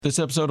This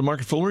episode of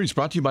Market Foolery is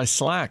brought to you by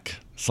Slack.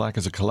 Slack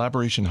is a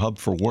collaboration hub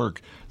for work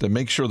that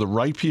makes sure the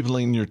right people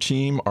in your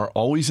team are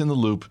always in the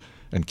loop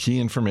and key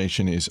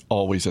information is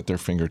always at their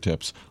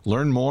fingertips.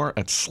 Learn more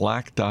at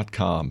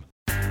slack.com.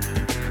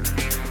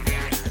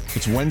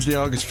 It's Wednesday,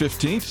 August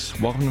 15th.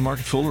 Welcome to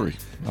Market Foolery.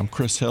 I'm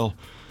Chris Hill.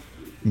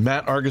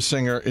 Matt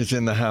Argersinger is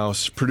in the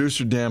house.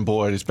 Producer Dan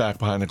Boyd is back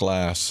behind the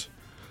glass.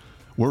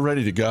 We're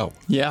ready to go.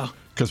 Yeah.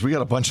 Because we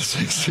got a bunch of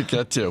things to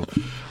get to.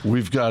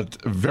 We've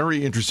got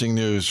very interesting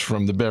news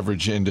from the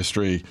beverage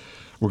industry.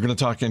 We're going to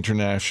talk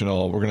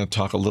international. We're going to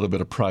talk a little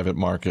bit of private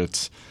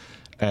markets.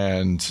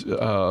 And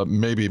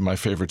maybe my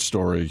favorite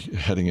story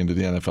heading into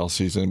the NFL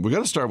season. We've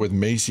got to start with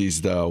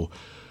Macy's, though.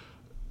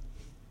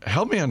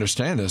 Help me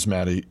understand this,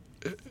 Maddie.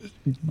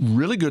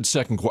 Really good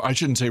second quarter. I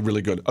shouldn't say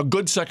really good. A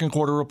good second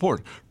quarter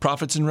report.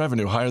 Profits and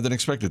revenue higher than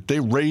expected. They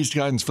raised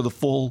guidance for the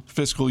full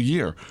fiscal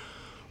year.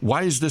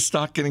 Why is this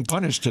stock getting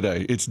punished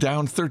today? It's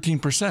down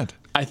 13%.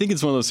 I think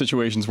it's one of those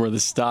situations where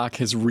the stock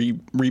has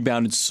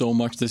rebounded so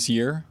much this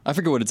year. I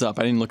forget what it's up.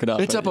 I didn't look it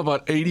up. It's up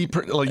about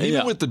 80%.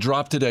 Even with the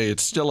drop today,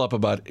 it's still up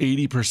about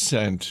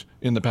 80%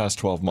 in the past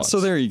 12 months. So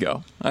there you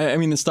go. I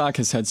mean, the stock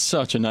has had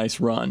such a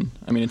nice run.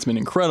 I mean, it's been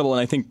incredible. And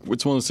I think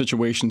it's one of those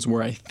situations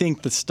where I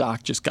think the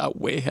stock just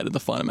got way ahead of the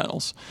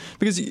fundamentals.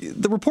 Because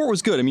the report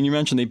was good. I mean, you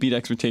mentioned they beat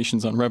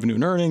expectations on revenue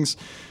and earnings,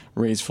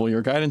 raised full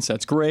year guidance.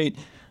 That's great.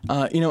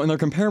 In their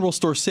comparable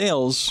store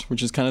sales,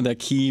 which is kind of that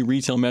key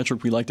retail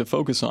metric we like to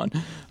focus on,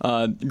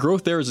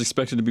 growth there is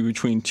expected to be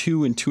between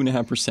 2 and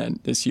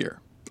 2.5% this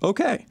year.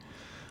 Okay.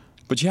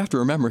 But you have to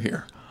remember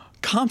here,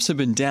 comps have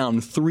been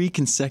down 3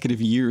 consecutive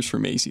years for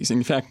Macy's.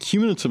 In fact,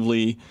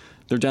 cumulatively,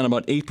 they're down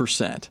about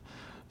 8%.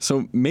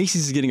 So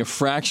Macy's is getting a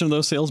fraction of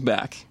those sales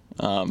back.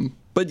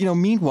 But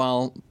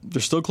meanwhile,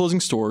 they're still closing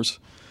stores.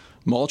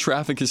 Mall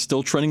traffic is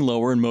still trending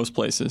lower in most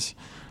places.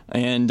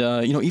 And,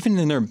 even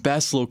in their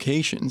best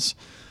locations,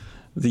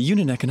 the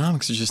unit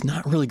economics is just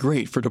not really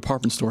great for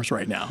department stores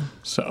right now.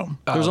 So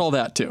there's all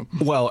that, too.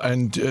 Well,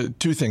 and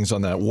two things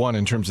on that. One,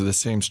 in terms of the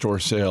same store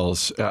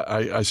sales,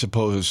 I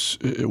suppose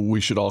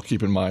we should all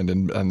keep in mind,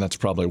 and that's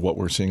probably what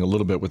we're seeing a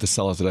little bit with the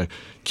sellers today,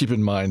 keep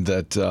in mind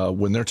that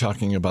when they're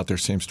talking about their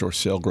same store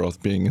sale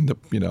growth being in the,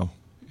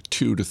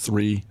 2 to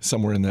 3,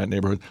 somewhere in that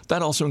neighborhood,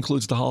 that also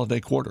includes the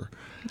holiday quarter.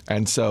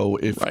 And so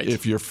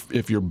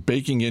if you're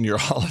baking in your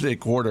holiday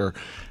quarter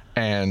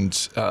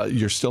and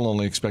you're still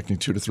only expecting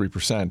 2 to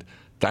 3%,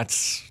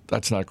 that's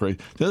not great.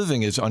 The other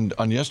thing is,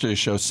 on yesterday's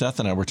show, Seth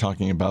and I were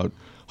talking about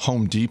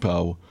Home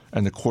Depot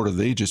and the quarter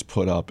they just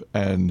put up,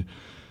 and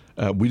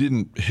we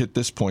didn't hit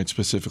this point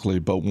specifically,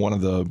 but one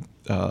of the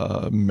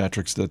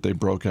metrics that they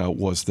broke out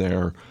was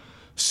their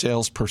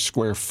sales per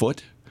square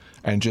foot,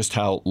 and just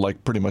how,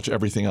 like pretty much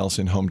everything else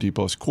in Home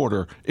Depot's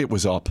quarter, it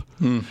was up.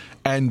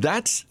 And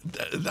that's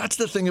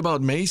the thing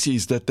about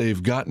Macy's that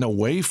they've gotten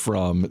away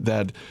from,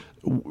 that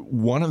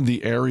one of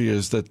the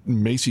areas that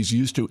Macy's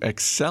used to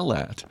excel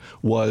at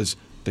was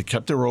they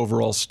kept their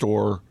overall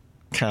store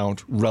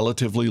count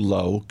relatively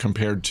low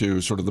compared to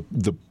sort of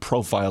the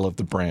profile of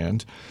the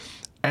brand.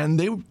 And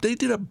they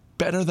did a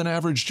better than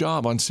average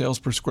job on sales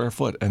per square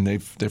foot, and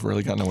they've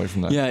really gotten away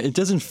from that. Yeah, it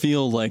doesn't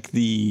feel like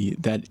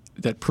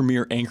that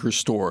premier anchor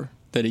store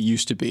that it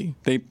used to be.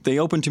 They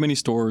opened too many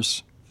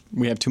stores.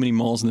 We have too many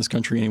malls in this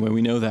country anyway.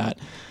 We know that.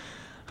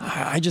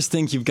 I just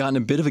think you've gotten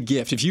a bit of a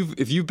gift. If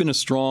you've been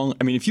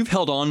if you've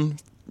held on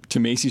to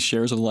Macy's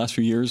shares over the last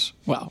few years,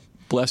 wow,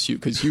 bless you,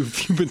 because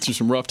you've been through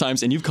some rough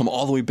times and you've come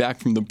all the way back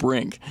from the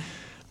brink.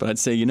 But I'd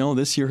say,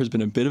 this year has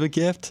been a bit of a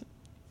gift.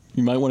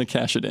 You might want to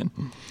cash it in.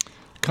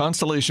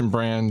 Constellation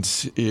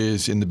Brands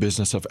is in the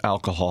business of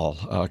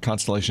alcohol.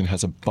 Constellation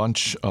has a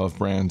bunch of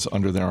brands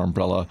under their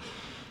umbrella.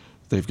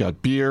 They've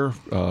got beer,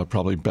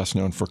 probably best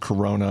known for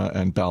Corona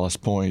and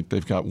Ballast Point.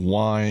 They've got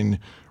wine,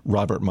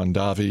 Robert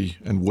Mondavi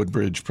and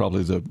Woodbridge,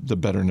 probably the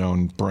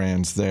better-known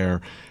brands there.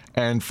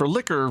 And for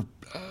liquor,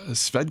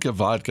 Svedka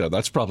Vodka,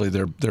 that's probably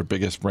their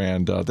biggest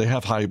brand. They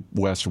have High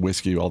West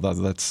whiskey, although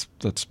that's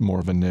more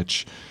of a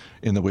niche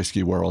in the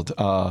whiskey world.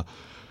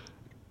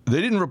 They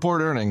didn't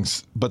report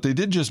earnings, but they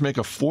did just make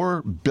a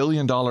 $4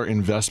 billion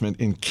investment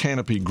in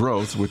Canopy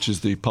Growth, which is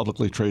the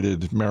publicly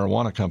traded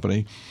marijuana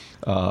company.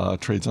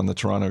 Trades on the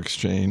Toronto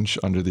Exchange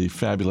under the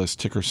fabulous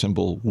ticker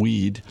symbol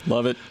WEED.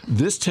 Love it.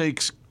 This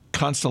takes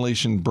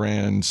Constellation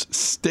Brands'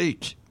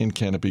 stake in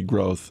Canopy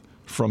Growth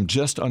from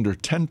just under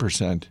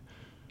 10%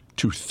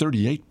 to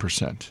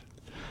 38%.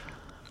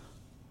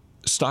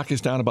 Stock is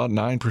down about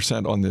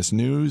 9% on this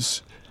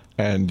news,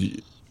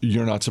 and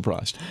you're not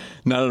surprised.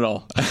 Not at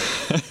all.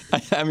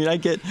 I mean, I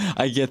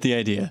get the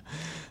idea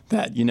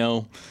that you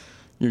want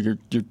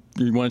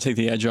to take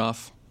the edge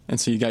off, and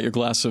so you got your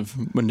glass of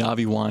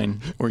Mondavi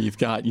wine, or you've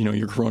got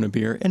your Corona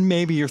beer, and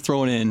maybe you're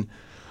throwing in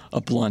a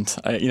blunt,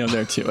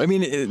 there too. I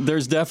mean,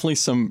 there's definitely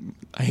some,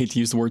 I hate to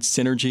use the word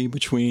synergy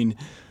between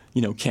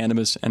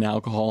cannabis and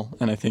alcohol,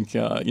 and I think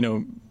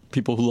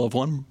people who love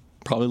one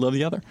probably love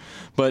the other.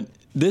 But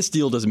this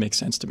deal doesn't make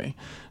sense to me.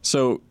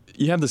 So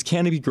you have this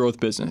Canopy Growth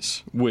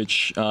business,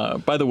 which,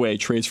 by the way,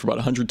 trades for about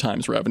 100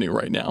 times revenue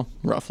right now,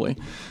 roughly.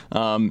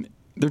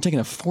 they're taking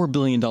a $4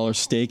 billion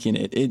stake in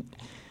it.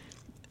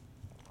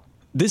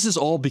 This is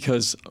all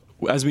because,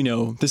 as we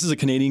know, this is a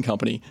Canadian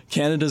company.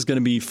 Canada is going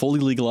to be fully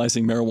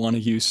legalizing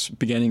marijuana use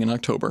beginning in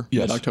October,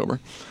 mid-October.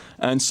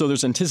 And so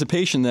there's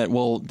anticipation that,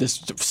 well,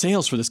 this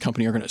sales for this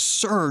company are going to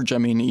surge. I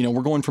mean,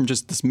 we're going from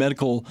just this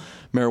medical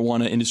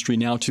marijuana industry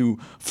now to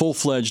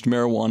full-fledged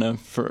marijuana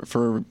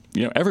for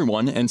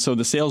everyone. And so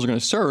the sales are going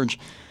to surge.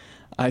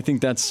 I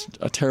think that's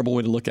a terrible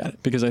way to look at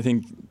it, because I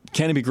think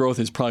Canopy Growth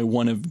is probably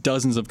one of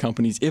dozens of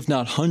companies, if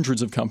not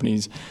hundreds of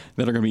companies,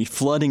 that are going to be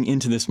flooding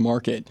into this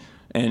market.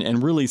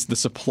 And really, the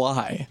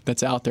supply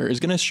that's out there is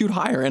going to shoot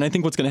higher. And I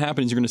think what's going to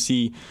happen is you're going to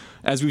see,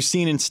 as we've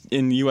seen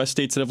in the U.S.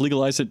 states that have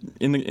legalized it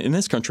in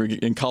this country,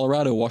 in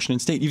Colorado, Washington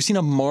State, you've seen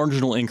a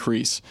marginal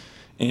increase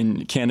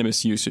in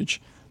cannabis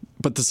usage.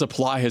 But the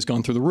supply has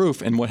gone through the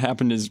roof. And what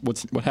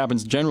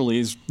happens generally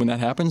is when that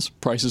happens,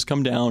 prices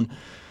come down.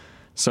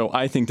 So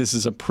I think this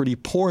is a pretty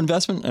poor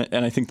investment,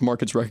 and I think the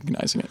market's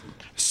recognizing it.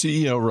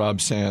 CEO Rob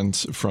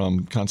Sands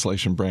from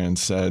Constellation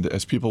Brands said,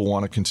 as people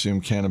want to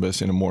consume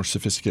cannabis in a more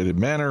sophisticated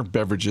manner,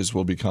 beverages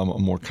will become a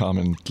more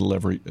common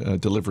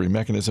delivery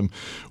mechanism.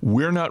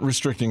 We're not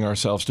restricting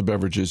ourselves to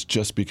beverages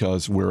just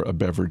because we're a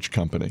beverage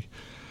company.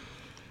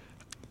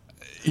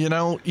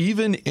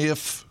 Even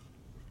if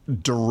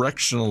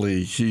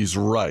directionally he's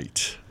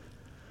right,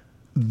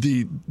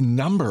 the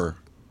number,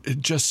 it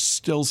just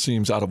still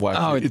seems out of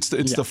whack. It's the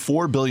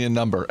 $4 billion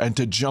number, and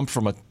to jump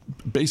from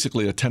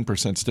basically a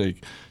 10%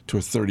 stake to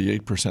a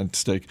 38%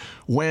 stake.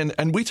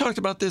 And we talked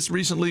about this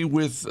recently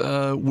with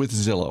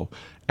Zillow,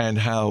 and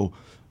how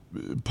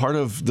part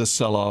of the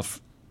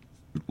sell-off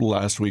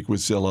last week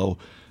with Zillow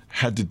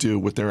had to do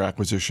with their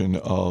acquisition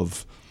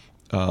of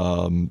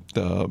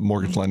the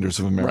Mortgage Lenders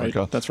of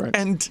America. Right, that's right.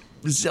 And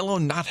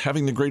Zillow not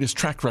having the greatest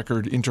track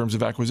record in terms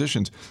of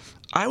acquisitions.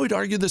 I would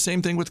argue the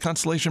same thing with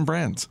Constellation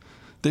Brands.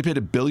 They paid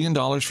 $1 billion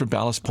for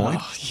Ballast Point.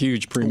 Oh,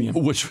 huge premium.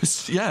 Which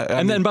was,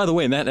 Then, by the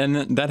way,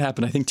 that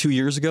happened, I think, 2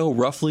 years ago,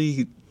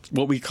 roughly.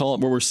 What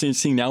we're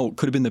seeing now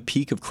could have been the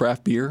peak of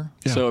craft beer.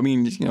 Yeah. So, I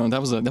mean, that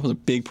was a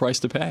big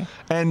price to pay.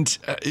 And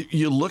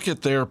you look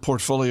at their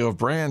portfolio of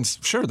brands,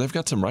 sure, they've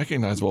got some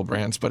recognizable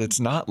brands, but it's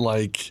not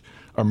like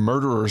a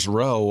murderer's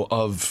row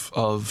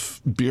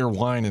of beer,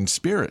 wine, and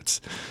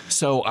spirits.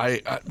 So I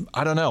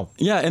don't know.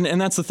 Yeah,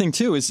 and that's the thing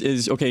too.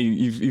 Is okay.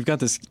 You've got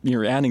this.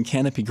 You're adding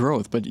Canopy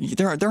Growth, but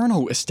there are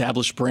no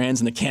established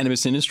brands in the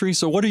cannabis industry.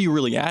 So what are you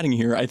really adding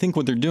here? I think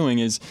what they're doing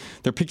is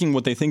they're picking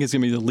what they think is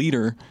going to be the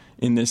leader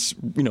in this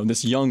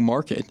this young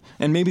market,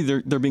 and maybe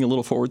they're being a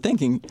little forward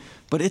thinking.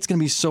 But it's going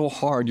to be so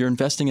hard. You're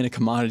investing in a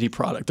commodity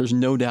product. There's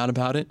no doubt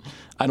about it.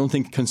 I don't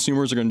think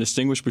consumers are going to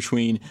distinguish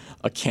between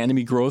a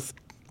Canopy Growth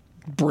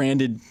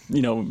branded,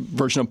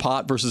 version of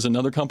pot versus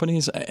another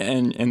company's,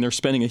 and they're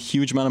spending a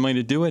huge amount of money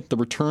to do it. The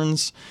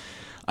returns,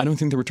 I don't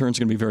think the returns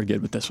are going to be very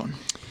good with this one.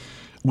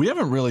 We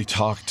haven't really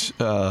talked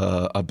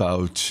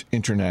about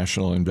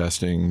international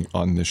investing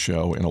on this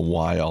show in a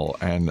while,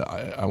 and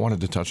I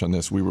wanted to touch on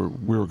this. We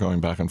were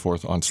going back and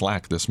forth on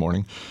Slack this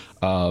morning.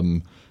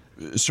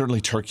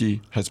 Certainly,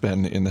 Turkey has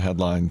been in the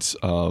headlines.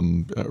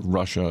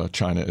 Russia,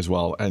 China as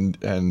well,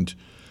 and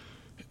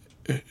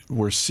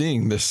we're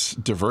seeing this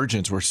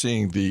divergence. We're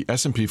seeing the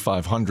S&P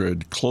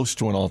 500 close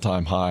to an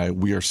all-time high.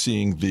 We are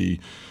seeing the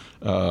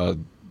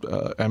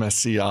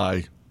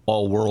MSCI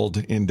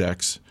All-World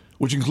Index,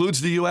 which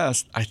includes the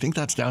U.S. I think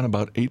that's down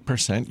about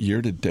 8%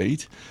 year to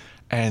date.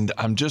 And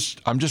I'm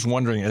just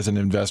wondering, as an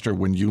investor,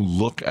 when you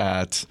look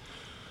at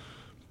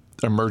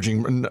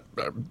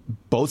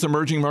both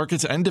emerging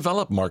markets and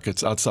developed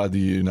markets outside the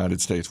United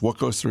States, what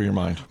goes through your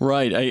mind?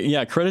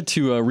 Right. Credit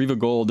to Riva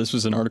Gold. This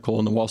was an article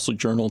in the Wall Street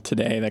Journal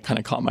today that kind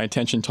of caught my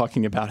attention,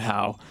 talking about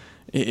how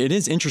it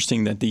is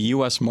interesting that the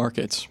U.S.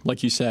 markets,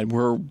 like you said,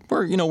 we're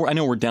I know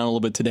we're down a little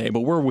bit today,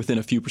 but we're within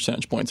a few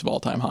percentage points of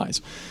all-time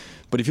highs.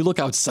 But if you look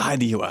outside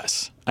the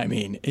U.S., I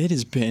mean, it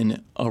has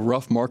been a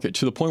rough market,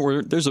 to the point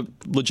where there's a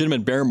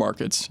legitimate bear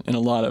markets in a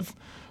lot of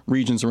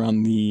regions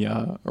around the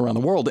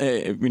world.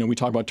 We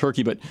talk about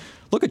Turkey, but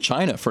look at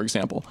China, for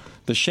example.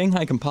 The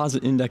Shanghai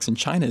Composite Index in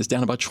China is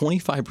down about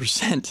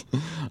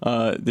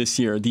 25% this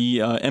year. The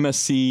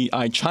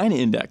MSCI China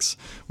Index,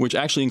 which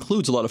actually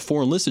includes a lot of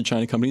foreign listed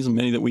China companies, and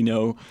many that we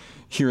know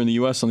here in the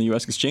U.S. on the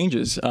U.S.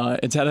 exchanges,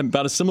 it's had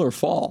about a similar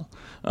fall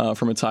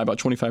from its high, about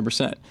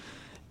 25%.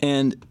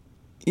 And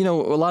a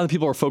lot of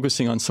people are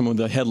focusing on some of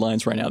the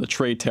headlines right now, the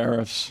trade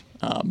tariffs.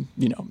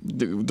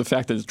 The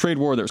fact that it's a trade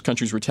war, there's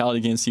countries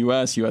retaliating against the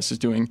U.S. U.S. is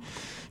doing,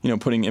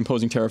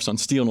 imposing tariffs on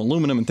steel and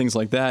aluminum and things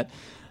like that.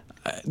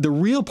 The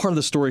real part of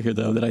the story here,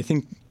 though, that I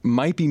think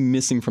might be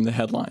missing from the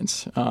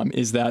headlines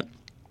is that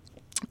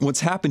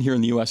what's happened here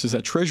in the U.S. is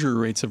that Treasury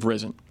rates have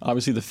risen.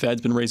 Obviously, the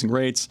Fed's been raising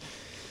rates.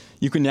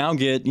 You can now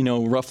get,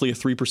 roughly a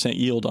 3%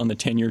 yield on the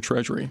 10-year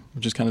Treasury,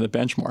 which is kind of the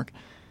benchmark.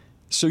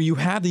 So you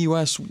have the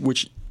U.S.,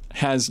 which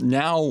has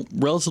now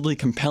relatively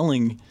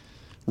compelling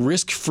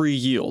risk-free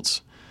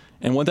yields.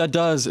 And what that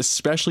does,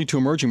 especially to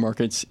emerging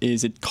markets,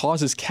 is it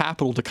causes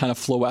capital to kind of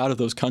flow out of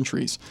those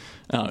countries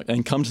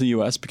and come to the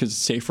U.S. because it's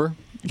safer,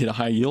 get a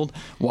high yield.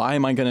 Why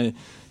am I going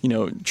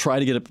to,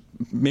 try to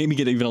maybe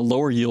get even a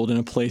lower yield in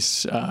a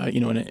place,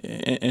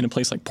 in a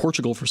place like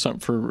Portugal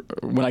for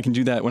when I can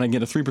do that, when I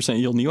get a 3%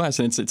 yield in the U.S.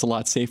 and it's a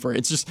lot safer.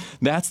 It's just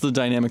that's the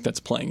dynamic that's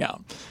playing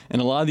out.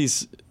 And a lot of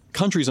these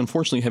countries,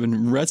 unfortunately, have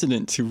been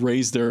resident to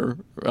raise their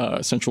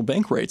central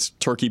bank rates,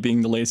 Turkey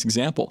being the latest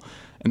example.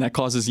 And that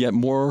causes yet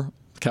more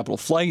capital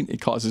flight.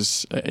 It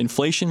causes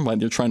inflation while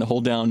they're trying to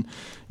hold down,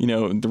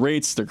 the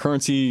rates. Their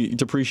currency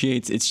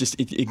depreciates. It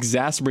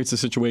exacerbates the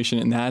situation,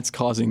 and that's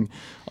causing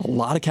a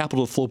lot of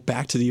capital to flow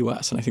back to the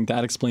U.S. And I think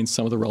that explains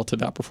some of the relative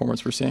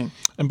outperformance we're seeing.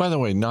 And by the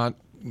way, not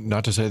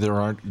to say there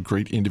aren't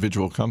great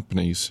individual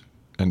companies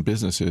and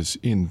businesses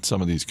in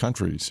some of these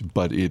countries,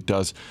 but it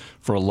does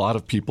for a lot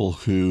of people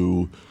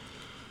who,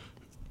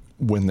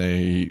 when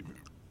they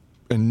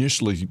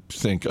initially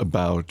think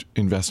about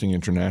investing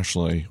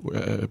internationally,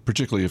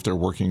 particularly if they're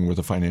working with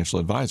a financial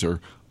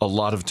advisor, a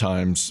lot of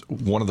times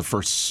one of the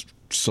first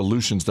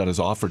solutions that is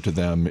offered to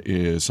them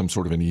is some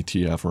sort of an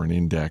ETF or an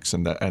index,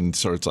 and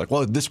so it's like,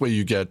 well, this way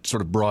you get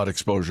sort of broad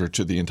exposure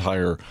to the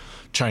entire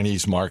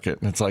Chinese market,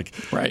 and it's like,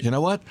 right. You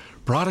know what?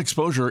 Broad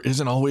exposure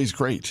isn't always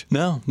great.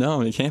 No,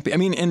 it can't be. I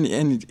mean,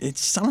 and it's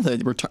some of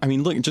the. I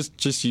mean, look,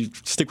 just you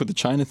stick with the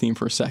China theme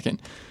for a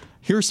second.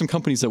 Here are some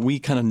companies that we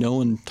kind of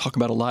know and talk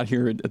about a lot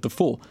here at The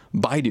Fool.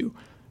 Baidu,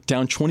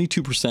 down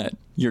 22%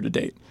 year to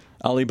date.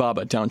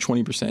 Alibaba, down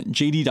 20%.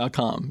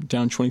 JD.com,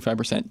 down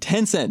 25%.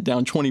 Tencent,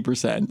 down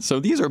 20%.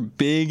 So these are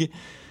big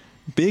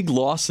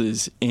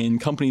losses in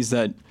companies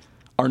that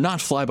are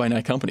not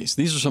fly-by-night companies.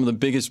 These are some of the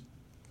biggest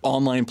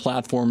online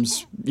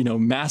platforms,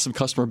 massive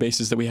customer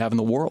bases that we have in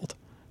the world.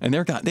 And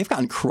they've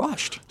gotten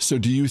crushed. So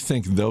do you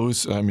think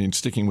those,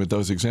 sticking with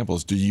those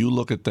examples, do you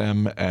look at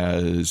them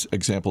as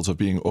examples of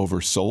being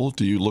oversold?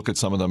 Do you look at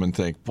some of them and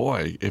think,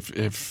 boy,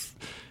 if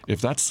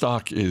that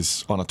stock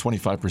is on a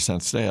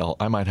 25% sale,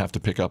 I might have to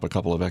pick up a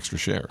couple of extra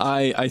shares?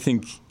 I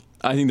think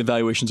the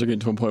valuations are getting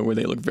to a point where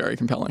they look very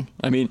compelling.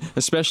 I mean,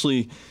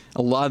 especially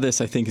a lot of this,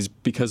 I think, is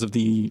because of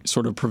the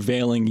sort of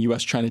prevailing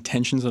U.S.-China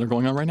tensions that are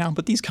going on right now.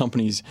 But these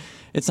companies,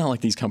 it's not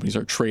like these companies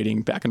are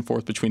trading back and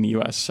forth between the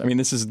U.S. I mean,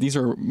 these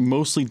are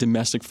mostly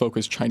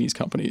domestic-focused Chinese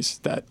companies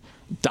that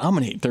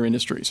dominate their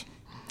industries.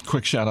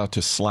 Quick shout out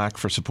to Slack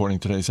for supporting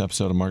today's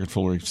episode of Market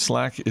Foolery.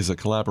 Slack is a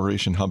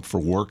collaboration hub for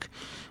work,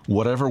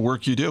 whatever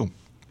work you do.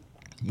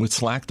 With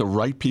Slack, the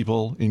right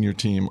people in your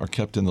team are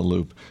kept in the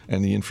loop,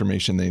 and the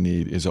information they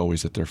need is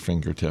always at their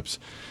fingertips.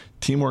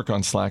 Teamwork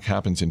on Slack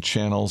happens in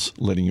channels,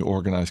 letting you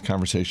organize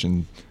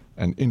conversation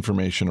and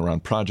information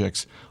around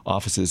projects,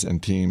 offices,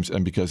 and teams.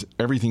 And because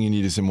everything you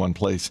need is in one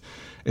place,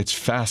 it's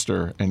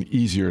faster and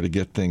easier to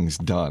get things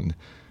done.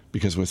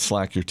 Because with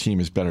Slack, your team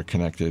is better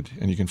connected,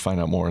 and you can find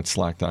out more at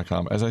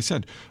slack.com. As I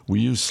said, we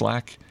use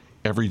Slack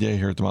every day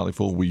here at The Motley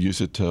Fool. We use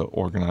it to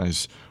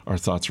organize our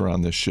thoughts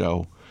around this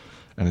show.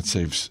 And it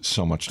saves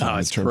so much time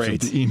in terms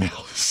of the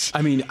emails.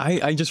 I mean,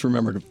 I just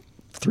remember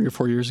 3 or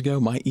 4 years ago,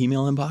 my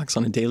email inbox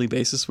on a daily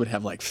basis would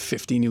have like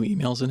 50 new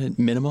emails in it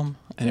minimum.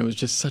 And it was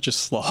just such a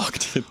slog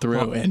to get through.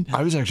 Well, and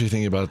I was actually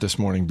thinking about it this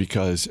morning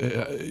because,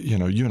 you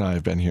and I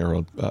have been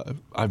here.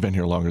 I've been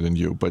here longer than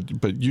you,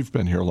 but you've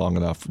been here long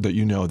enough that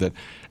you know that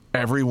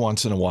every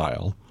once in a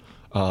while,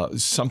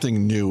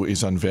 something new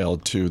is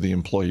unveiled to the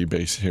employee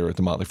base here at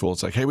The Motley Fool.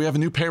 It's like, hey, we have a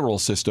new payroll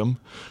system.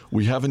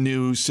 We have a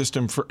new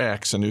system for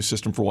X, a new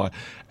system for Y.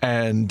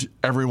 And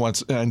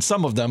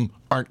some of them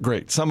aren't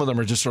great. Some of them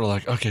are just sort of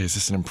like, okay, is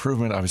this an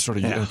improvement? I was sort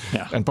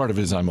of, and part of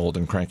it is I'm old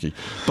and cranky.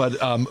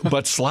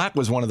 But Slack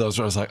was one of those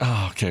where I was like,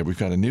 oh, okay, we've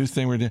got a new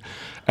thing we're doing.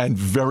 And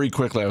very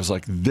quickly I was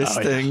like, this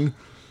thing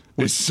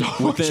is so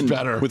much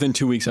better. Within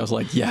 2 weeks, I was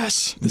like,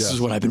 yes, this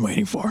is what I've been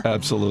waiting for.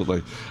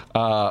 Absolutely.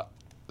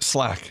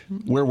 Slack,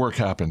 where work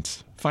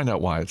happens. Find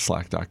out why at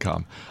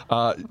slack.com.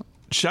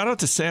 Shout out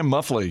to Sam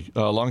Muffley,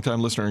 a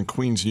longtime listener in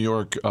Queens, New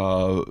York,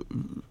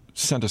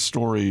 sent a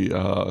story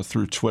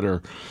through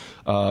Twitter.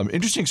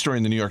 Interesting story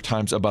in the New York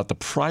Times about the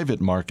private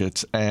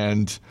markets,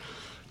 and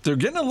they're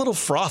getting a little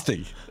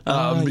frothy.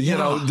 You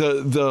know,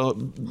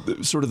 the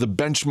sort of the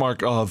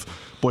benchmark of,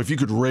 boy, if you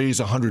could raise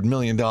 $100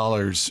 million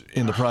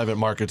in the private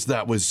markets,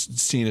 that was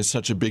seen as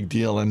such a big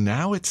deal, and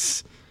now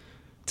it's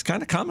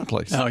kind of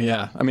commonplace. Oh,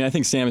 yeah. I mean, I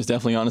think Sam is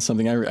definitely onto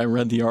something. I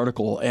read the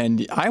article,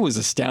 and I was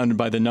astounded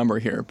by the number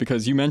here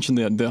because you mentioned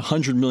the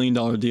 $100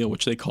 million deal,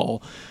 which they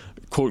call,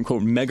 quote,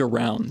 unquote, mega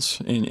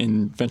rounds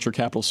in venture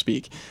capital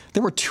speak.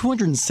 There were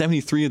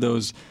 273 of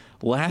those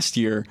last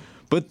year,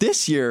 but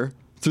this year,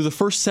 through the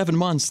first 7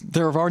 months,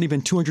 there have already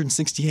been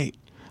 268.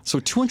 So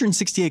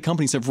 268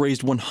 companies have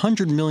raised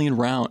 $100 million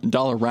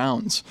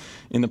rounds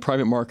in the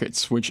private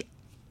markets, which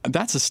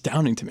that's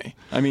astounding to me.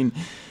 I mean,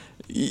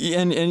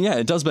 and yeah,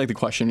 it does beg the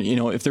question, you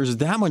know, if there's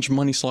that much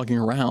money slogging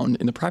around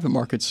in the private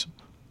markets,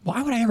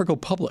 why would I ever go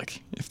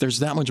public if there's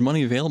that much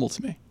money available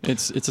to me?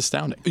 It's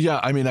astounding. Yeah,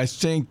 I mean, I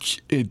think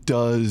it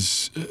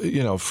does,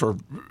 you know, for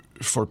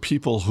for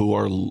people who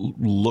are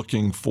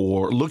looking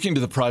to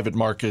the private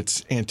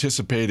markets,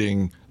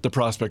 anticipating the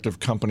prospect of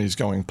companies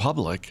going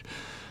public.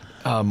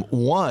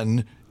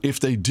 One, if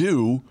they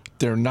do,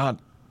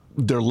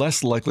 they're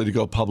less likely to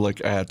go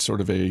public at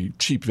sort of a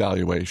cheap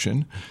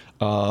valuation.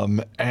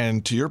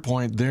 And to your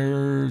point,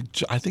 they're,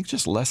 I think,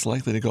 just less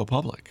likely to go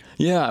public.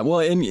 Yeah, well,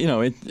 and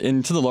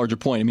and to the larger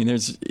point, I mean,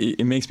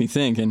 it makes me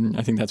think, and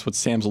I think that's what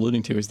Sam's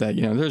alluding to, is that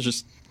there's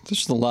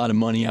just a lot of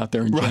money out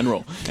there in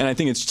general, and I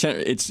think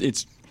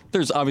it's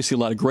there's obviously a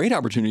lot of great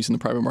opportunities in the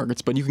private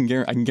markets, but I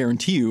can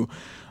guarantee you,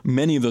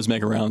 many of those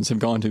mega rounds have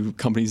gone to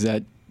companies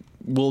that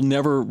will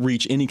never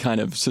reach any kind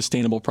of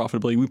sustainable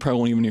profitability. We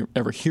probably won't even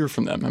ever hear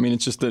from them. I mean,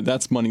 it's just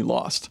that's money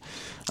lost.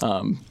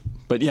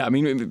 But yeah, I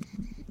mean,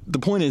 the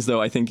point is,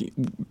 though, I think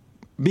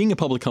being a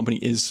public company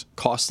is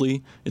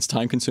costly, it's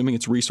time-consuming,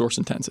 it's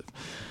resource-intensive.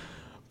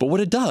 But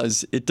what it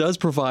does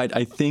provide,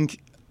 I think,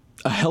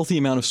 a healthy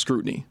amount of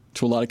scrutiny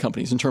to a lot of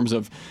companies in terms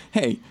of,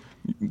 hey,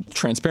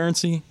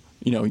 transparency.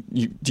 Do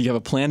you have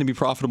a plan to be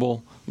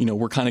profitable?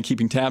 We're kind of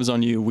keeping tabs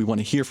on you. We want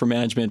to hear from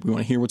management. We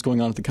want to hear what's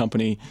going on at the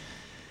company.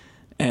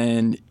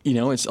 And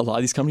it's a lot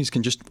of these companies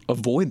can just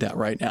avoid that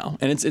right now,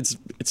 and it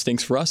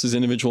stinks for us as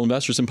individual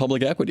investors in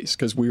public equities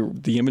because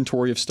the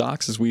inventory of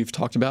stocks, as we've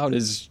talked about,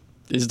 is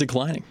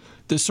declining.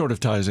 This sort of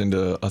ties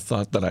into a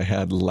thought that I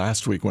had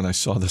last week when I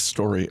saw the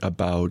story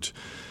about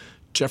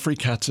Jeffrey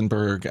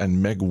Katzenberg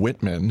and Meg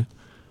Whitman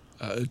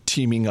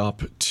teaming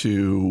up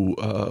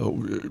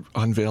to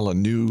unveil a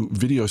new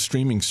video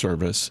streaming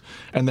service,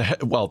 and the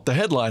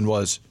headline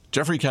was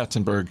Jeffrey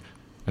Katzenberg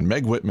and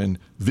Meg Whitman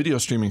video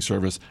streaming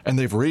service, and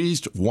they've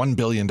raised $1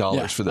 billion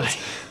for this.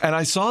 And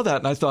I saw that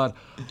and I thought,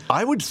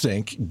 I would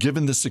think,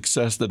 given the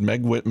success that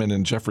Meg Whitman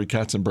and Jeffrey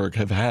Katzenberg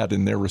have had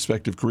in their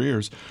respective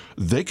careers,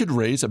 they could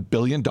raise $1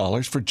 billion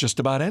for just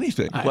about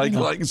anything.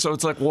 So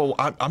it's like, well,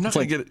 I'm not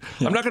going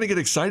to get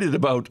excited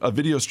about a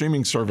video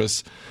streaming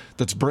service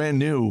that's brand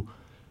new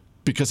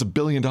because $1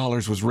 billion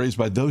was raised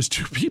by those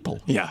two people.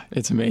 Yeah,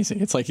 it's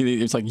amazing. It's like you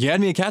had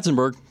me at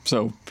Katzenberg,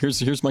 so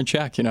here's my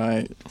check.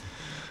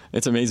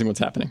 It's amazing what's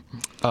happening.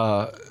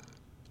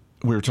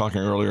 We were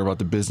talking earlier about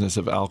the business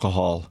of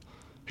alcohol.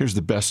 Here's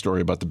the best story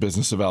about the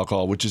business of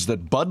alcohol, which is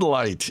that Bud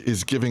Light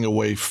is giving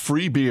away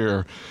free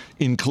beer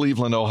in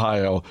Cleveland,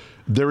 Ohio.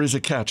 There is a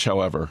catch,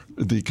 however.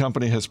 The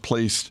company has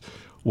placed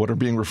what are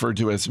being referred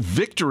to as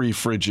victory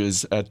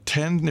fridges at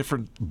 10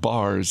 different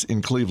bars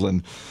in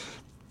Cleveland.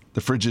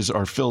 The fridges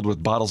are filled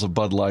with bottles of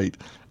Bud Light,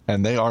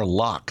 and they are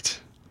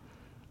locked.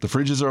 The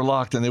fridges are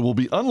locked, and they will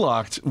be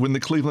unlocked when the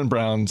Cleveland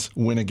Browns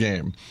win a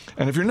game.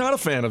 And if you're not a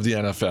fan of the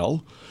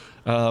NFL,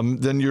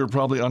 then you're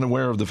probably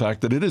unaware of the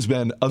fact that it has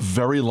been a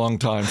very long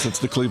time since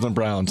the Cleveland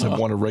Browns have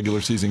won a regular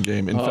season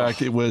game. In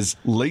fact, it was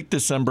late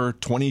December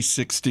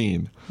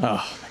 2016.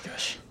 Oh, my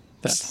gosh.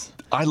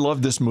 I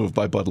love this move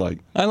by Bud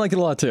Light. I like it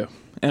a lot, too.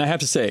 And I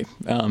have to say,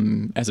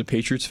 as a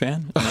Patriots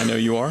fan, and I know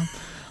you are,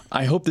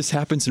 I hope this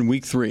happens in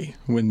Week 3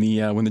 when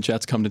the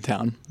Jets come to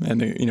town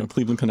and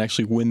Cleveland can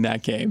actually win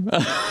that game.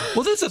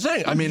 Well, that's the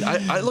thing. I mean,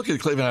 I look at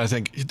Cleveland and I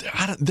think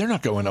they're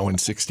not going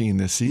 0-16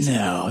 this season.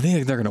 No,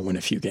 they're going to win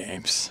a few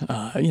games.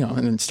 And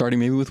then starting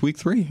maybe with Week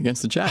 3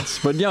 against the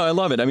Jets. But yeah, I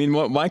love it. I mean,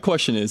 my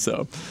question is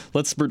though,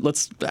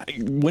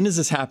 when does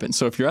this happen?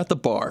 So if you're at the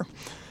bar.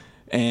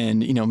 And,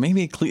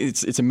 maybe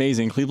it's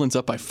amazing. Cleveland's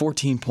up by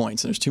 14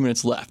 points and there's 2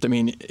 minutes left. I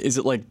mean, is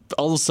it like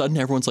all of a sudden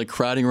everyone's like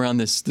crowding around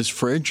this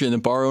fridge and the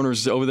bar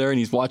owner's over there and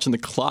he's watching the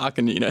clock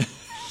and,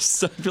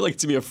 So I feel like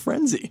it's going to be a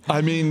frenzy.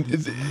 I mean,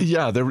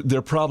 yeah,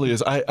 there probably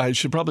is. I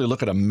should probably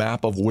look at a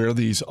map of where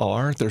these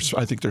are.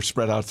 I think they're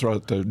spread out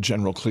throughout the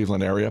general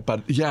Cleveland area.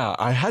 But yeah,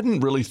 I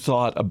hadn't really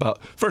thought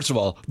about, first of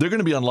all, they're going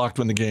to be unlocked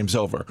when the game's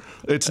over.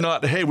 It's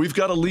not, hey, we've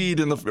got a lead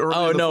in the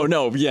early.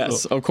 No,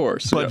 yes, of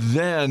course. But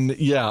then,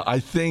 yeah, I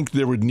think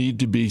there would need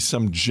to be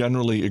some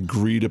generally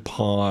agreed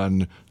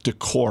upon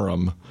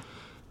decorum.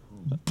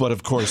 But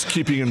of course,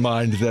 keeping in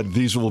mind that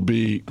these will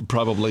be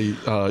probably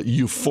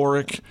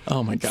euphoric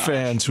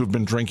fans who have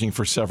been drinking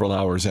for several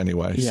hours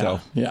anyway.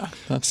 So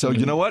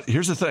you know what?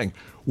 Here's the thing.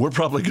 We're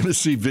probably going to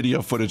see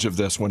video footage of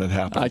this when it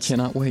happens. I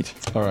cannot wait.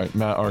 All right,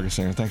 Matt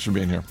Argersinger, thanks for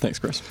being here. Thanks,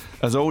 Chris.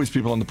 As always,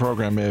 people on the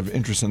program may have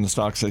interest in the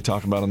stocks they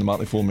talk about, and the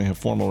Motley Fool may have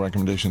formal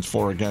recommendations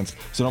for or against.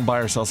 So don't buy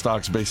or sell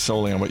stocks based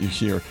solely on what you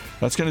hear.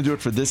 That's going to do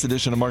it for this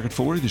edition of Market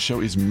Foolery. The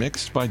show is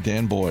mixed by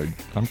Dan Boyd.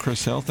 I'm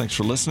Chris Hill. Thanks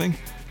for listening.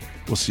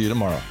 We'll see you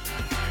tomorrow.